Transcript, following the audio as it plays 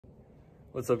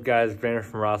What's up, guys? Brandon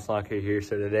from Ross Lawn Care here.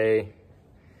 So today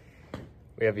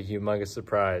we have a humongous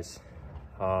surprise.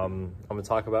 I'm gonna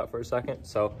talk about for a second.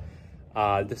 So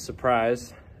this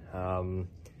surprise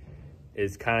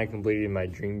is kind of completing my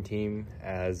dream team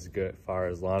as far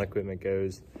as lawn equipment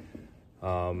goes.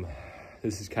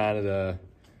 This is kind of the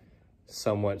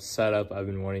somewhat setup I've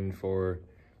been wanting for.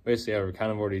 Basically, I've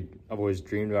always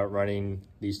dreamed about running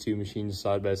these two machines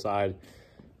side by side.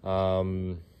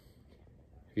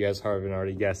 If you guys haven't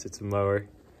already guessed, it's a mower.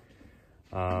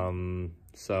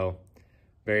 So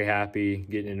very happy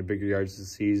getting into bigger yards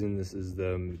this season. This is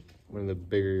one of the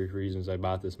bigger reasons I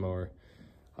bought this mower.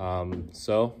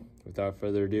 So without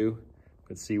further ado,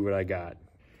 let's see what I got.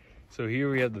 So here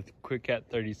we have the Quick Cat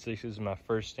 36. This is my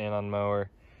first stand-on mower.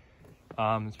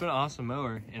 It's been an awesome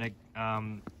mower, and I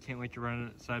can't wait to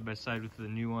run it side by side with the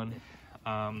new one.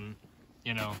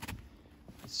 You know,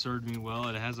 it served me well.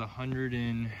 It has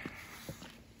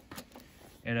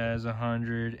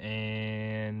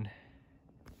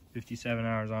 157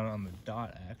 hours on it on the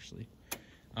dot, actually.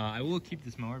 I will keep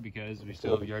this mower because we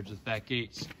still have yards with back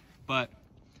gates, but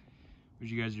what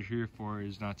you guys are here for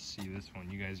is not to see this one.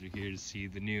 You guys are here to see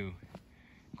the new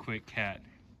Quick Cat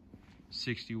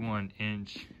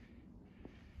 61-inch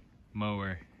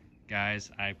mower. Guys,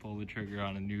 I pulled the trigger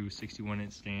on a new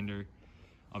 61-inch stander.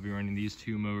 I'll be running these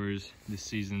two mowers this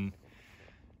season.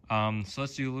 So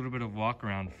let's do a little bit of walk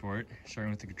around for it,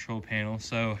 starting with the control panel.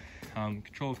 So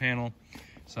control panel,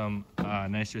 some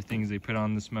nicer things they put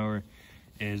on this mower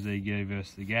is they gave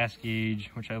us the gas gauge,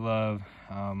 which I love.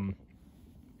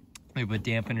 They put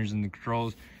dampeners in the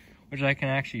controls, which I can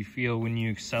actually feel when you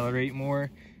accelerate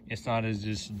more. It's not as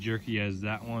just jerky as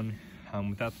that one.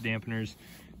 Without the dampeners,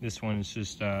 this one is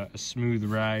just a smooth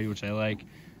ride, which I like.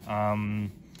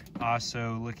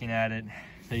 Also, looking at it,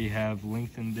 they have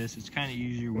lengthened this. It's kind of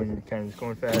easier when you're kind of just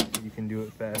going fast. You can do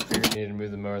it faster. I need to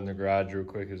move the mower in the garage real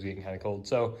quick. It's getting kind of cold.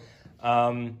 So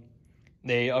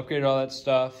they upgraded all that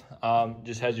stuff.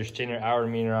 Just has your standard hour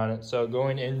meter on it. So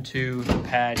going into the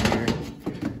pad here,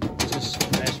 just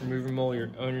nice removable.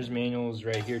 Your owner's manual is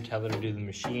right here, tethered to the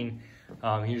machine.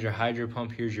 Here's your hydro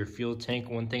pump. Here's your fuel tank.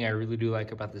 One thing I really do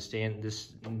like about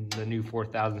the new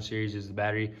 4000 series is the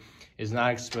battery is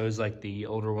not exposed like the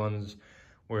older ones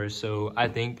were. So I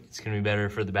think it's gonna be better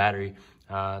for the battery.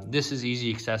 This is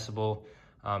easy accessible,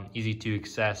 easy to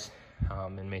access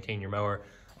and maintain your mower.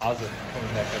 Also,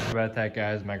 coming back up about that,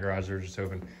 guys, my garage doors are just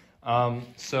open.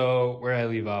 So where did I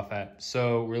leave off at?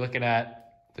 So we're looking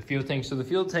at the fuel tank. So the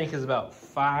fuel tank is about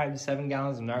 5 to 7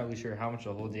 gallons. I'm not really sure how much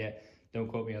it'll hold yet. Don't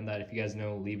quote me on that. If you guys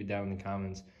know, leave it down in the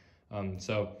comments. But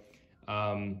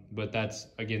that's,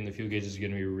 again, the fuel gauge is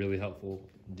going to be really helpful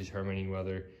in determining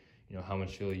whether, you know, how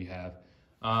much fuel you have.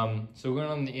 So going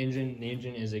on the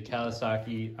engine is a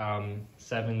Kawasaki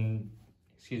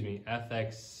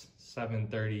FX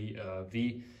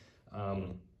 730V. I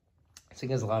think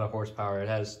it has a lot of horsepower. It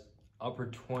has upper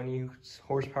 20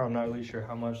 horsepower. I'm not really sure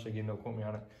how much. Again, don't quote me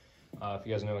on it. If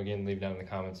you guys know, again, leave it down in the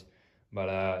comments.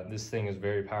 But this thing is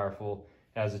very powerful.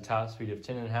 It has a top speed of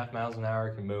 10.5 miles an hour.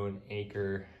 It can mow an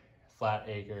acre, flat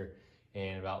acre,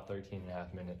 in about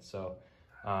 13.5 minutes. So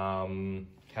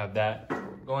have that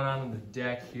going on the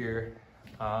deck here.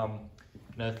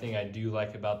 Another thing I do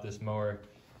like about this mower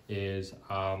is,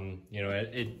 you know,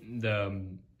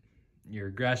 your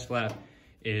grass flap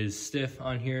is stiff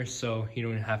on here, so you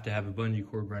don't have to have a bungee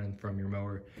cord running from your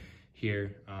mower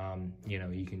here. You know,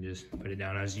 you can just put it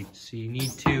down as you see you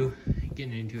need to.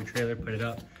 Getting into a trailer, put it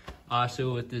up.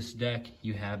 Also with this deck,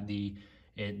 you have they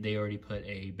already put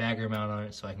a bagger mount on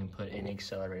it, so I can put an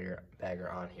accelerator bagger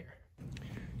on here.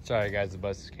 Sorry guys, the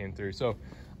buses came through. So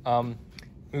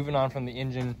moving on from the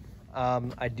engine,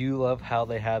 I do love how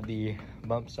they have the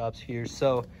bump stops here,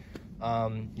 so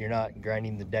you're not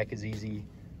grinding the deck as easy.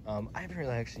 I haven't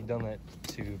really actually done that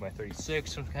to my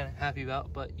 36, so I'm kind of happy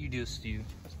about, but you do still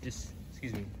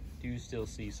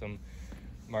see some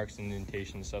marks and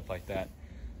indentation and stuff like that.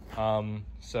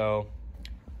 So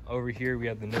over here we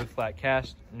have the no flat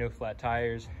cast, no flat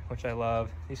tires, which I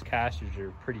love. These casters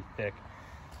are pretty thick.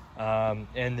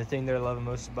 And the thing that I love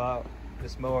most about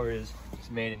this mower is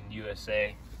it's made in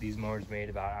USA. These mowers made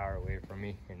about an hour away from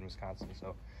me in Wisconsin,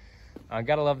 so I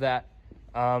gotta love that.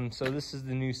 So this is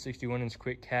the new 61-inch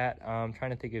Quick Cat. I'm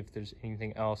trying to think if there's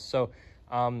anything else. So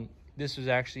this was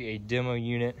actually a demo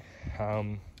unit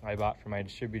I bought from my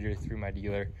distributor through my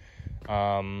dealer.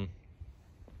 I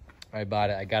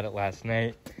got it last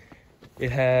night.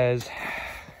 It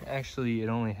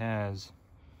only has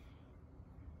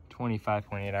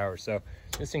 25.8 hours. So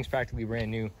this thing's practically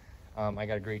brand new. I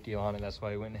got a great deal on it. That's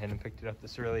why I went ahead and picked it up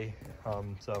this early.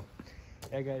 So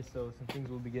Yeah guys, so some things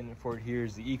we'll be getting for it here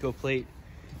is the eco plate.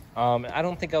 I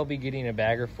don't think I'll be getting a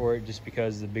bagger for it just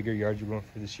because the bigger yards we're going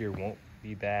for this year won't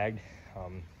be bagged.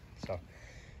 So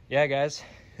yeah guys,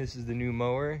 this is the new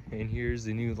mower and here's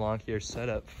the new lawn care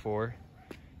setup for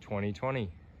 2020.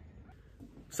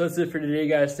 So that's it for today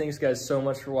guys. Thanks guys so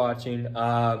much for watching.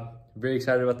 Very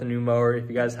excited about the new mower. If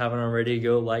you guys haven't already,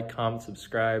 go like, comment,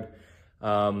 subscribe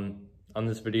on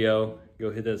this video.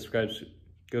 Go hit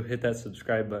that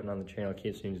subscribe button on the channel.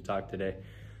 Can't seem to talk today.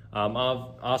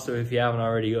 Also, if you haven't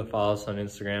already, go follow us on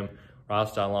Instagram,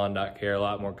 ross.lawn.care. A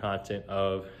lot more content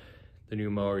of the new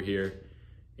mower here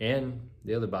and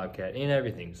the other Bobcat and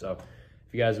everything. So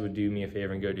if you guys would do me a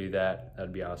favor and go do that,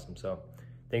 that'd be awesome. So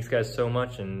thanks guys so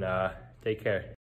much, and take care.